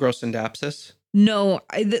 Do you still grow Syndapsis? No,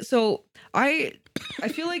 I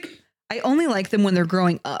feel like I only like them when they're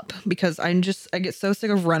growing up because I get so sick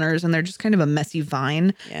of runners and they're just kind of a messy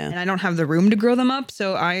vine Yeah. and I don't have the room to grow them up.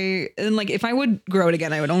 So if I would grow it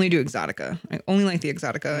again, I would only do exotica. I only like the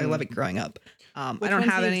exotica. I love it growing up. I don't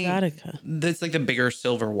have any. Exotica? That's like the bigger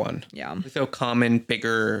silver one. Yeah. Like the common,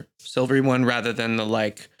 bigger, silvery one rather than the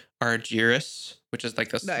like Argyris, which is like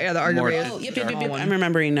the The more Argyris. Oh, yep. dark one. I'm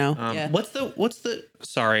remembering now. Yeah. What's the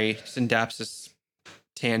sorry, Syndapsis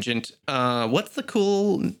tangent. What's the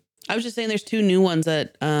cool? I was just saying there's two new ones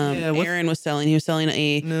that Aaron was selling. He was selling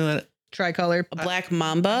a Tricolor. black I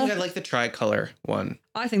mamba. like the tricolor one.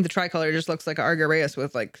 I think the tricolor just looks like an Argyraeus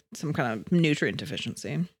with like some kind of nutrient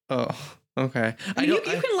deficiency. Oh, okay. I mean, you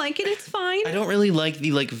can like it. It's fine. I don't really like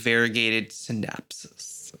the like variegated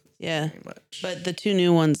Syndapsis Yeah. very much. But the two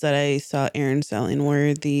new ones that I saw Aaron selling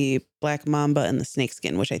were the black mamba and the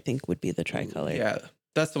snakeskin, which I think would be the tricolor. Yeah,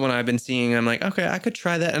 that's the one I've been seeing. I'm like, okay, I could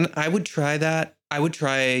try that, and I would try that. I would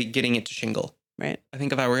try getting it to shingle. Right. I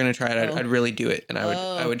think if I were gonna try it, I'd really do it, and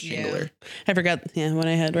I would shingle yeah. her. I forgot. Yeah, when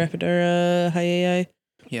I had Rapidura Hiei,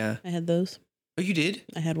 Yeah. I had those. Oh, you did?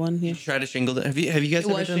 I had one. Did Yeah. you try to shingle it? Have you guys It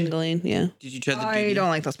ever was done? shingling. Yeah. Did you try the? I dubia? don't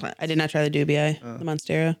like those plants. I did not try the dubii, Oh. the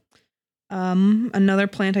monstera. Another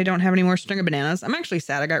plant I don't have anymore, string of bananas. I'm actually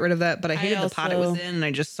sad I got rid of that, but I hated the pot it was also- in and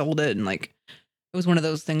I just sold it. And like, it was one of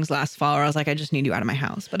those things last fall where I was like, I just need you out of my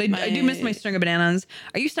house. But I do miss my string of bananas.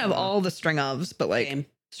 I used to have all the string ofs, but like Same.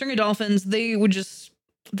 string of dolphins,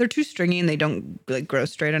 they're too stringy and they don't like grow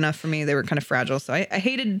straight enough for me. They were kind of fragile. So I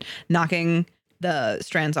hated knocking the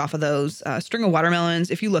strands off of those. String of watermelons.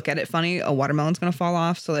 If you look at it funny, a watermelon's going to fall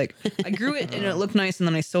off. So like I grew it and it looked nice. And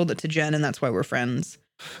then I sold it to Jen and that's why we're friends.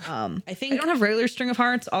 I think I don't have regular string of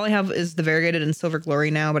hearts. All I have is the variegated and silver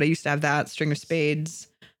glory now, but I used to have that string of spades.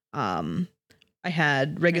 I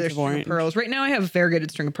had regular Strings of string of orange. pearls. Right now I have variegated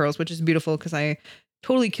string of pearls, which is beautiful because I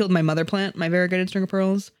totally killed my mother plant, my variegated string of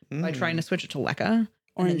pearls, by trying to switch it to Leca.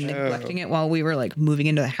 Orange. And then neglecting it while we were like moving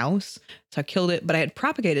into the house. So I killed it, but I had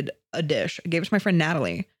propagated a dish. I gave it to my friend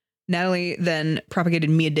Natalie. Natalie then propagated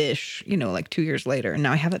me a dish, like 2 years later. And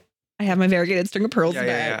now I have it. I have my variegated string of pearls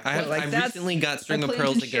back. I recently got string of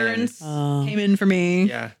pearls again. Came in for me.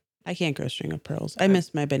 Yeah. I can't grow string of pearls. I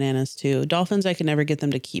miss my bananas too. Dolphins, I could never get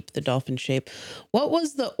them to keep the dolphin shape. What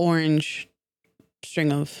was the orange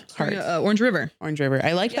string of hearts? Orange River. Orange River.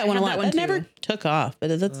 I like Yeah, that one I a have lot. that one That never too. took off,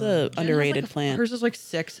 but that's a underrated plant. Hers is like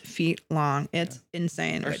 6 feet long. It's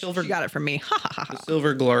insane. Our Which silver- she got it from me. Ha ha ha. The ha.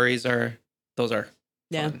 silver glories those are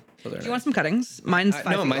Yeah. fun. Those are Do you want some cuttings? Mine's 5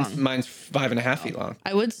 no, feet long. mine's 5.5 feet long.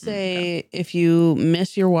 I would say if you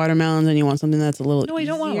miss your watermelons and you want something that's a little No, I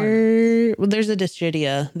don't want easier- Well, there's a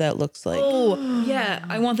Dischidia that looks like. Oh, yeah.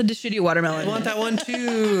 I want the Dischidia watermelon. I want that one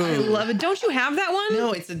too. I love it. Don't you have that one?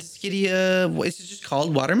 No, it's a Dischidia. Is it just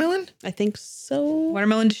called watermelon? I think so.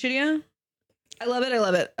 Watermelon Dischidia? I love it. I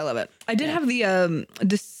love it. I love it. I did have the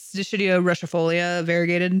Dischidia rushifolia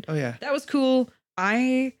variegated. Oh yeah. That was cool.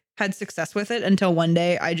 I had success with it until one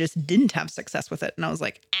day I just didn't have success with it. And I was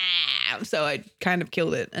like, so I kind of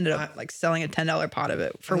killed it. Ended up like selling a $10 pot of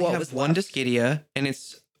it for what was one left. Dischidia, and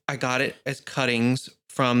I got it as cuttings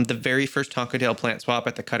from the very first Tonkadale plant swap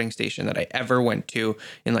at the cutting station that I ever went to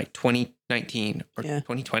in like 2019 or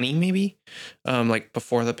 2020 maybe, like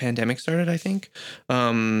before the pandemic started, I think.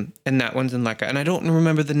 And that one's in Leca, and I don't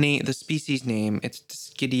remember the species name. It's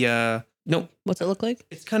Dischidia. No, What's it look like?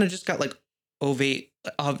 it's kind of just got like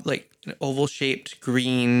like an oval shaped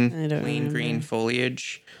green, I don't plain green remember.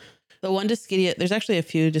 foliage. The one Dischidia, there's actually a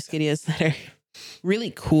few Dischidias that are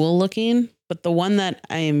really cool looking. But the one that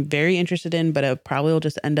I am very interested in, but it probably will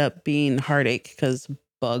just end up being heartache because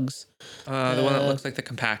bugs. The one that looks like the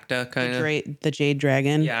compacta kind of. The Jade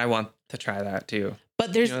Dragon. Yeah, I want to try that too.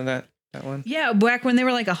 But there's that one. Yeah, back when they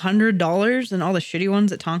were like $100 and all the shitty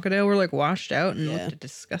ones at Tonkadale were like washed out and looked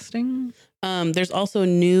disgusting. There's also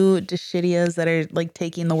new Dischidias that are like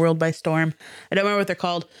taking the world by storm. I don't remember what they're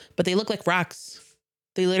called, but they look like rocks.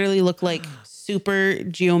 They literally look like super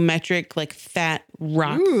geometric, like fat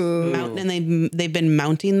rocks. And they've been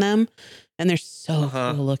mounting them, and they're so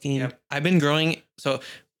cool looking. Yeah. I've been growing. So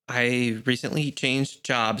I recently changed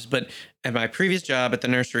jobs, but at my previous job at the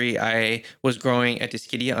nursery, I was growing a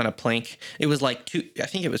Dischidia on a plank. It was like I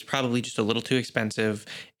think it was probably just a little too expensive.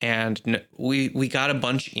 And we got a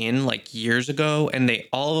bunch in like years ago, and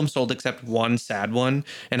all of them sold except one sad one.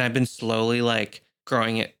 And I've been slowly like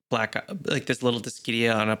growing it like this little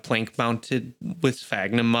Dischidia on a plank mounted with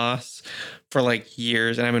sphagnum moss for like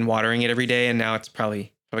years. And I've been watering it every day. And now it's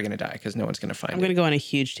probably going to die because no one's going to find it. I'm going to go on a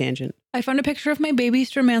huge tangent. I found a picture of my baby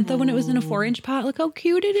Stramantha when it was in a 4-inch pot. Look how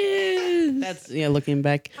cute it is. Looking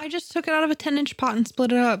back. I just took it out of a 10-inch pot and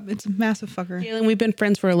split it up. It's a massive fucker. Kaylin, we've been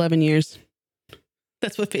friends for 11 years.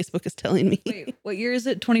 That's what Facebook is telling me. Wait, what year is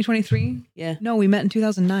it? 2023? Yeah. No, we met in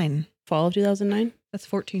 2009. Fall of 2009? That's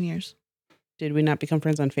 14 years. Did we not become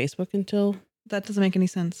friends on Facebook until? That doesn't make any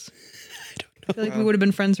sense. I don't know. I feel like we would have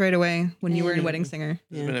been friends right away when you were in Wedding Singer.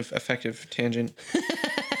 It's been an effective tangent.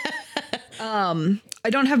 I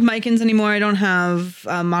don't have Micans anymore. I don't have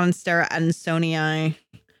Monstera Adansonii.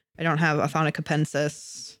 I don't have Athona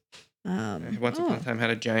capensis. Once upon a time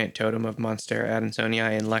had a giant totem of Monstera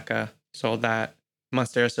Adansonii in Lecca. Sold that.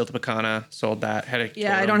 Monstera siltepecana. Sold that. Had a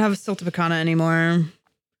totem. I don't have a siltepecana anymore.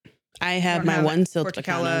 I have my one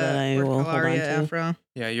siltepecana that I will hold on to. Afro.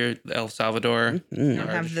 Yeah, you're El Salvador. I don't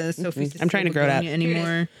have the Sophie. I'm trying to grow it out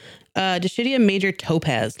anymore. Dischidia Major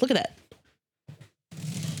Topaz. Look at that.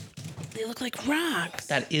 They look like rocks.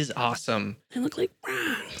 That is awesome. They look like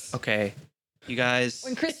rocks. Okay, you guys.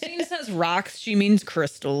 When Christine says rocks, she means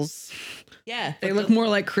crystals. Yeah. They look more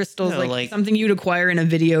like crystals, No, like something you'd acquire in a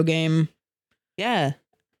video game. Yeah.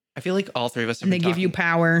 I feel like all three of us have And they been give you talking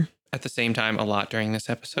power. at the same time a lot during this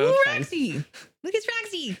episode. Ooh, Roxy. Look, it's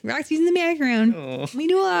Roxy. Roxy's in the background. Oh. My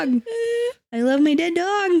dog. I love my dead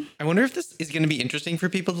dog. I wonder if this is going to be interesting for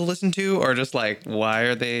people to listen to, or just like, why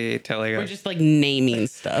are they telling We're us? just like naming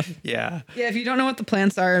stuff. Yeah. Yeah, if you don't know what the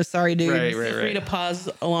plants are, sorry, dude. Right. Feel free to pause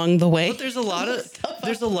along the way. But there's a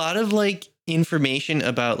lot of like information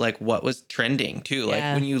about like what was trending too. Like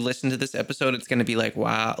Yeah. when you listen to this episode, it's going to be like,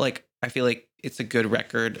 wow. Like I feel like it's a good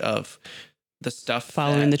record of the stuff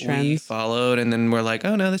Following that the trends. we followed, and then we're like,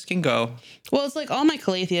 oh no, this can go. Well, it's like all my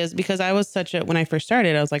calatheas, because I was when I first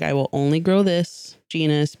started, I was like, I will only grow this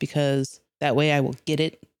genus because that way I will get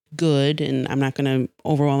it good and I'm not going to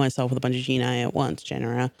overwhelm myself with a bunch of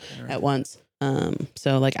genera at once.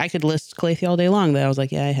 So like I could list calathea all day long that I was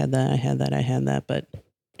like, yeah, I had that, but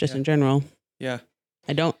just in general, Yeah.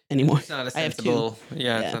 I don't anymore. It's not a I have two. sensible.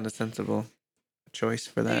 Yeah, Yeah. it's not a sensible choice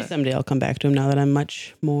for Maybe that. someday I'll come back to him now that I'm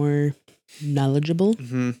much more knowledgeable.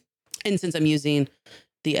 Mm-hmm. And since I'm using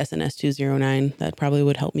the SNS 209, that probably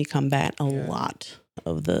would help me combat a lot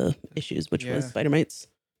of the issues, which was spider mites.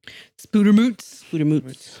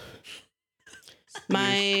 Spoodermoots.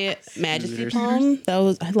 My Majesty Spooters. Palm,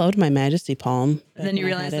 I loved my Majesty Palm. And then you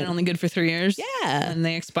realize they're only good for 3 years. Yeah. And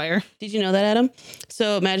they expire. Did you know that, Adam?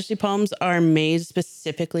 So Majesty Palms are made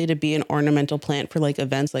specifically to be an ornamental plant for like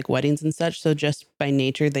events like weddings and such. So just by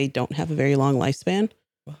nature, they don't have a very long lifespan.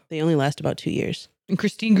 They only last about 2 years. And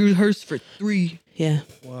Christine grew hers for 3. Yeah.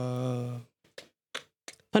 Whoa.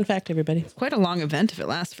 Fun fact, everybody. It's quite a long event if it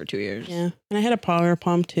lasts for 2 years. Yeah. And I had a parlor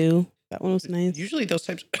palm too. That one was nice. Usually those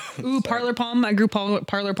types. Ooh, parlor palm. I grew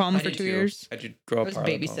parlor palm for 2 years. I did grow I up. was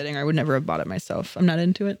babysitting. I would never have bought it myself. I'm not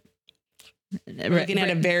into it. Looking at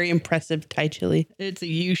a very impressive Thai chili. It's a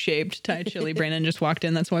U-shaped Thai chili. Brandon just walked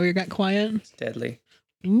in. That's why we got quiet. It's deadly.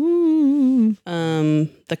 Ooh.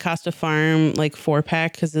 The Costa Farm like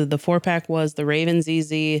 4-pack, because the 4-pack was the Raven ZZ,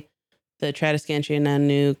 the Tradescantia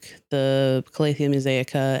Nanook, the Calathea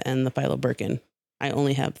Mosaica, and the Philo Birkin. I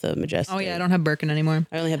only have the Majestic. Oh yeah, I don't have Birkin anymore.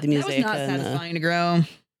 I only have the That was Mosaica not and the satisfying to grow.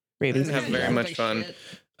 Raven I didn't have ZZ. very much fun.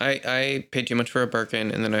 I paid too much for a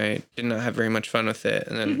Birkin, and then I did not have very much fun with it,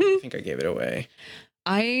 and then I think I gave it away.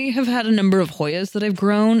 I have had a number of Hoyas that I've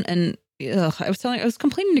grown, and I was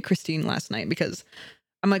complaining to Christine last night because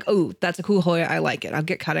I'm like, oh, that's a cool Hoya. I like it. I'll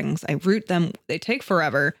get cuttings. I root them. They take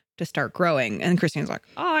forever to start growing. And Christine's like,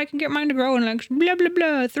 oh, I can get mine to grow in like blah, blah,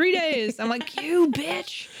 blah, 3 days. I'm like, you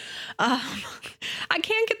bitch. I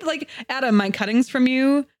can't get like Adam, my cuttings from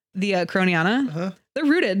you, the Croniana. they're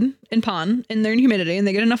rooted in pond and they're in humidity and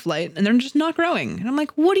they get enough light and they're just not growing. And I'm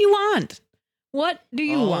like, what do you want? What do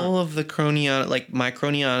you want? All of the Croniana, like my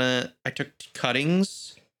Croniana, I took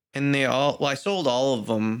cuttings and I sold all of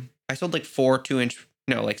them. I sold like 7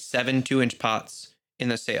 2-inch pots in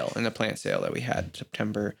the plant sale that we had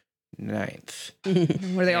September 9th.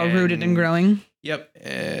 Were they all rooted and growing? Yep.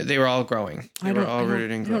 They were all growing. They were all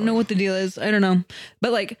rooted and growing. I don't know what the deal is. I don't know.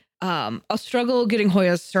 But like, I'll struggle getting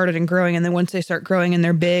Hoyas started and growing. And then once they start growing and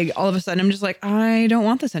they're big, all of a sudden I'm just like, I don't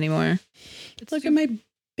want this anymore. Look at my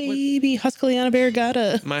baby Husqvarna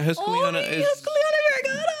Variegata. My Husqvarna is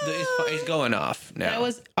is going off now. That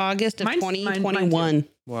was August of Mine's 2021.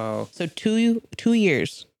 Wow. So 2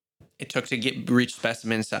 years. It took to reach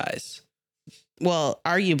specimen size. Well,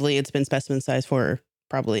 arguably it's been specimen size for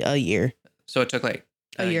probably a year. So it took like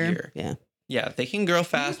a year. Yeah. Yeah, they can grow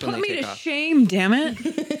fast when Put they me take to off. shame, damn it.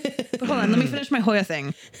 But hold on, let me finish my Hoya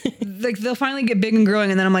thing. Like they'll finally get big and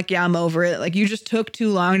growing and then I'm like, yeah, I'm over it. Like you just took too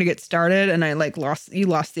long to get started and I like lost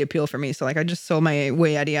the appeal for me. So like I just sold my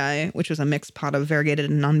Wayadii, which was a mixed pot of variegated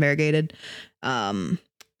and non-variegated.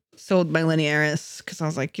 Sold my Linearis because I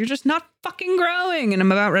was like, you're just not fucking growing. And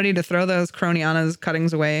I'm about ready to throw those Croniana's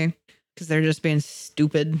cuttings away because they're just being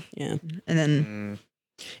stupid. Yeah. And then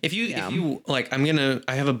if you like,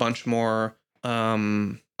 I have a bunch more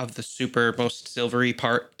of the super most silvery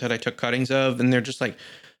part that I took cuttings of, and they're just like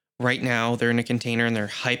right now they're in a container and they're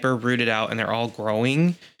hyper rooted out and they're all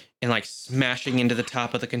growing and like smashing into the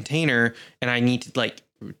top of the container, and I need to like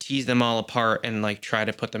tease them all apart and like try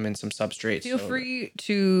to put them in some substrate. Feel free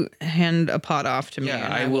to hand a pot off to me. Yeah,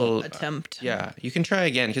 and I will attempt. Yeah, you can try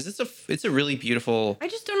again because it's a really beautiful. I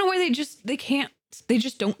just don't know why they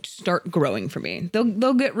just don't start growing for me.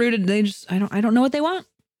 They'll get rooted. I don't know what they want.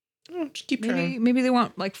 Oh, just keep trying. Maybe they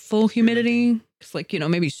want like full humidity. It's like,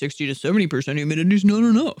 maybe 60 to 70% humidity is not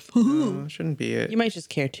enough. No, shouldn't be it. You might just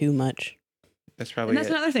care too much. That's probably that's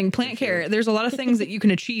another thing. Plant care. There's a lot of things that you can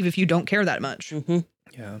achieve if you don't care that much. Mm-hmm.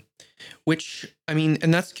 Yeah. Which, I mean,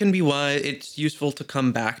 and that can be why it's useful to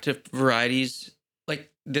come back to varieties. Like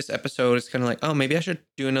this episode is kind of like, oh, maybe I should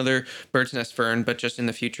do another bird's nest fern, but just in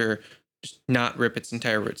the future, just not rip its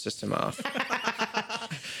entire root system off.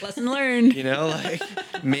 Lesson learned. Like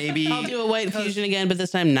maybe I'll do a white fusion again, but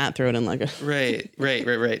this time not throw it in like a.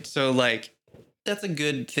 Right. So like that's a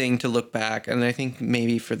good thing to look back. And I think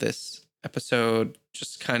maybe for this episode,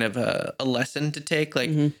 just kind of a lesson to take. Like,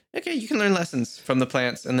 okay, you can learn lessons from the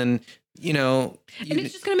plants, and then and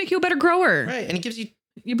it's just gonna make you a better grower. Right. And it gives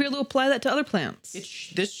you'll be able to apply that to other plants.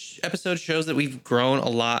 This episode shows that we've grown a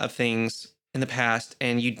lot of things in the past,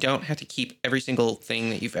 and you don't have to keep every single thing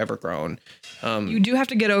that you've ever grown. You do have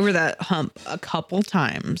to get over that hump a couple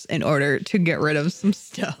times in order to get rid of some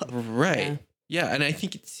stuff. Right. Yeah. And I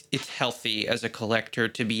think it's healthy as a collector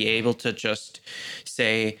to be able to just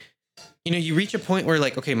say, you reach a point where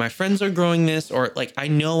like, okay, my friends are growing this, or like, I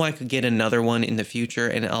know I could get another one in the future.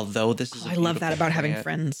 And although this is, I love that about having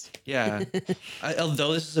friends. Yeah.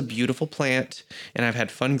 Although this is a beautiful plant and I've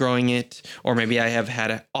had fun growing it, or maybe I have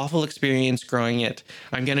had an awful experience growing it,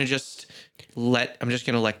 I'm just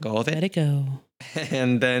going to let go of it. Let it go.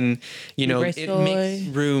 And then, it makes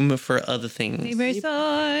room for other things. Libre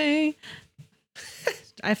soy.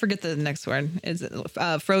 I forget the next word. Is it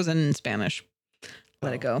frozen in Spanish?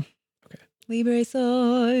 Let it go. Okay. Libre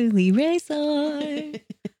soy. Libre soy.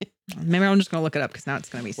 Maybe I'm just going to look it up because now it's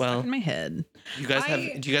going to be stuck in my head. Do you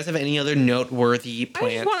guys have any other noteworthy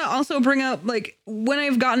plants? I just want to also bring up, like, when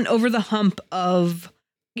I've gotten over the hump of,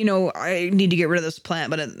 I need to get rid of this plant,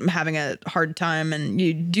 but I'm having a hard time, and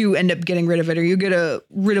you do end up getting rid of it, or you get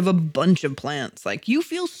rid of a bunch of plants. Like, you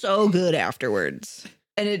feel so good afterwards.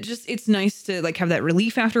 And it's nice to, like, have that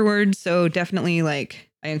relief afterwards. So definitely, like,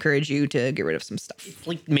 I encourage you to get rid of some stuff. It's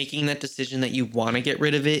like making that decision that you want to get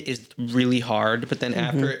rid of it is really hard, but then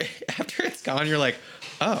after it's gone, you're like,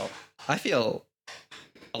 oh, I feel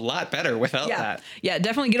a lot better without that. Yeah,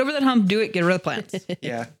 definitely get over that hump. Do it. Get rid of the plants.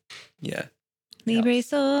 Yeah. Libre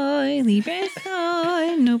soy, libre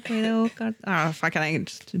soy, no puedo. If I can,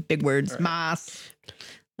 just big words. Right. Mas.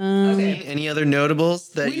 Okay. Any other notables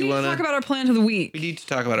that you want to talk about our plant of the week? We need to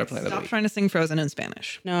talk about our plant of the week. Stop trying to sing Frozen in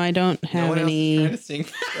Spanish. No, I don't have any. Else is trying to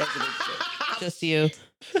sing Frozen in Spanish. Just you.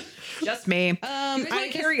 Just me. You guys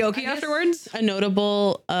want karaoke afterwards? A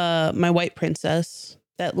notable, my white princess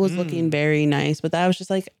that was looking very nice, but that was just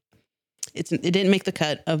like, it didn't make the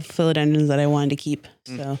cut of philodendrons that I wanted to keep.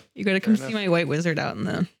 So you got to come see my white wizard out in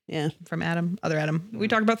the from other Adam. We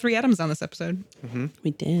talked about 3 Adams on this episode. Mm-hmm.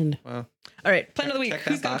 We did. Wow. All right, plant of the week.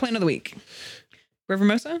 Who's got plant of the week?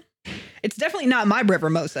 Brevermosa? It's definitely not my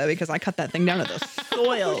Brevermosa because I cut that thing down to the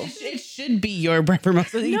soil. It should be your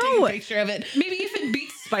Brevermosa. You take a picture of it. Maybe if it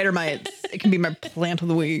spider mites. It can be my plant of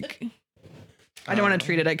the week. I don't want to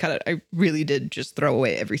treat it. I cut it. I really did just throw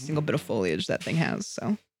away every single bit of foliage that thing has.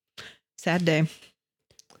 So sad day.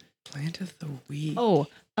 Plant of the week. Oh,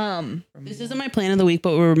 this isn't my plant of the week,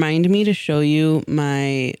 but will remind me to show you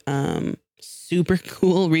my super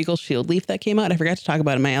cool regal shield leaf that came out. I forgot to talk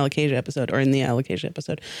about it in my alocasia episode, or in the alocasia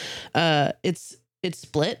episode. It's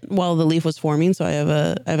split while the leaf was forming, so I have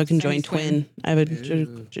a conjoined twin. I have a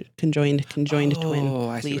conjoined twin. Oh,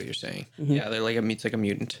 I see leaf. what you're saying. Mhm. Yeah, they're like it's like a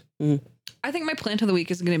mutant. I think my plant of the week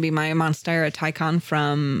is going to be my Monstera Tycon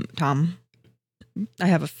from Tom. I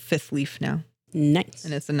have a 5th leaf now, Nice.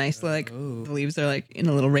 and it's a nice the Oh. leaves are like in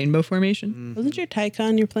a little rainbow formation. Wasn't your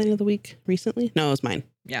Tycon your plant of the week recently? No, it was mine.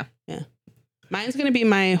 Yeah. Mine's gonna be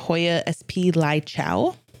my Hoya SP Lai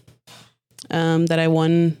Chow. That I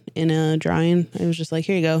won in a drawing. I was just like,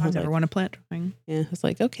 here you go. I I've was never like, won a plant drawing. yeah, I was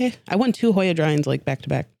like, okay. I won 2 Hoya drawings like back to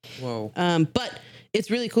back. Whoa. But it's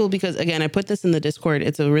really cool because, again, I put this in the Discord.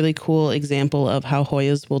 It's a really cool example of how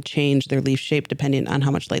Hoyas will change their leaf shape depending on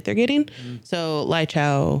how much light they're getting. So Lai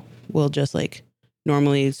Chow will just like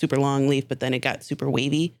normally super long leaf, but then it got super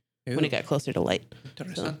wavy when it got closer to light.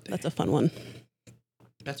 So that's a fun one.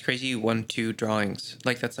 That's crazy. You won 2 drawings.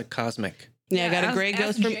 Like that's like cosmic. Yeah, I got a gray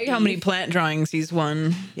ghost from Jay how many plant drawings he's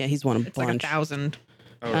won. Yeah, he's won a It's like bunch. 1,000.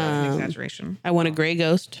 Oh, That's an exaggeration. I won a gray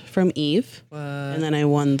ghost from Eve, and then I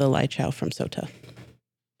won the Lai Chow from Sota.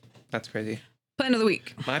 That's crazy. Plant of the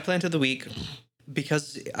week. My plant of the week,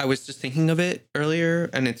 because I was just thinking of it earlier,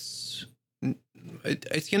 and it's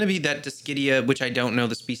going to be that Discidia, which I don't know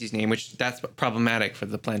the species name, which that's problematic for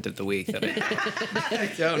the plant of the week. That I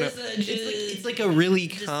don't know. It's like a really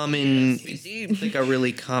common, it's like a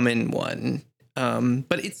really common one.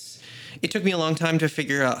 But it took me a long time to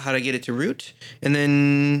figure out how to get it to root, and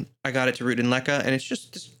then I got it to root in Leca, and it's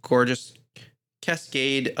just this gorgeous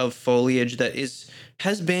cascade of foliage that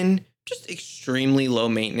has been just extremely low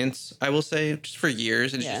maintenance, I will say, just for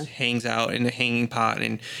years. And it just hangs out in a hanging pot,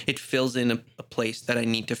 and it fills in a place that I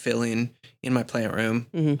need to fill in my plant room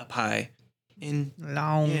up high. And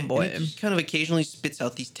Long boy. and it just kind of occasionally spits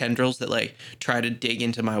out these tendrils that like try to dig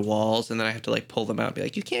into my walls, and then I have to like pull them out and be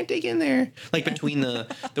like, you can't dig in there. Like between the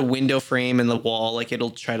window frame and the wall, like it'll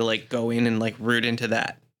try to like go in and like root into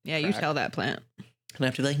that. Yeah, you tell that plant. And I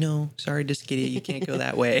have to be like, no, sorry, Discidia, you can't go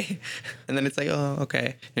that way. And then it's like, oh,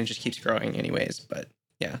 okay. And it just keeps growing anyways. But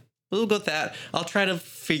yeah, we'll go with that. I'll try to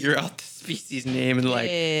figure out the species name and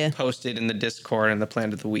like post it in the Discord and the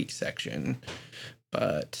plant of the week section.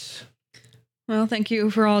 But Well, thank you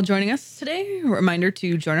for all joining us today. A reminder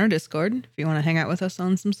to join our Discord if you want to hang out with us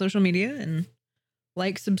on some social media and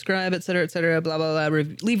like, subscribe, etc., blah, blah, blah.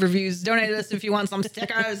 Leave reviews. Donate to us if you want some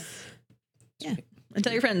stickers. Yeah. And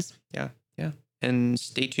tell your friends. Yeah. And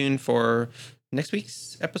stay tuned for next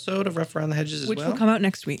week's episode of Rough Around the Hedges as Which well. will come out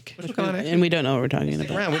next week. And we don't know what we're talking Stick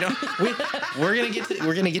about. around. We're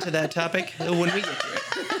gonna get to that topic when we get to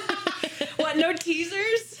it. What? No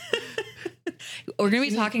teasers? We're going to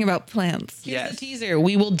be talking about plants. Here's Yes. the teaser.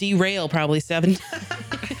 We will derail probably 7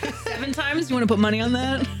 7 times? You want to put money on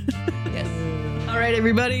that? Yes. All right,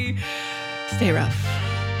 everybody. Stay rough.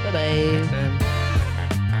 Bye-bye.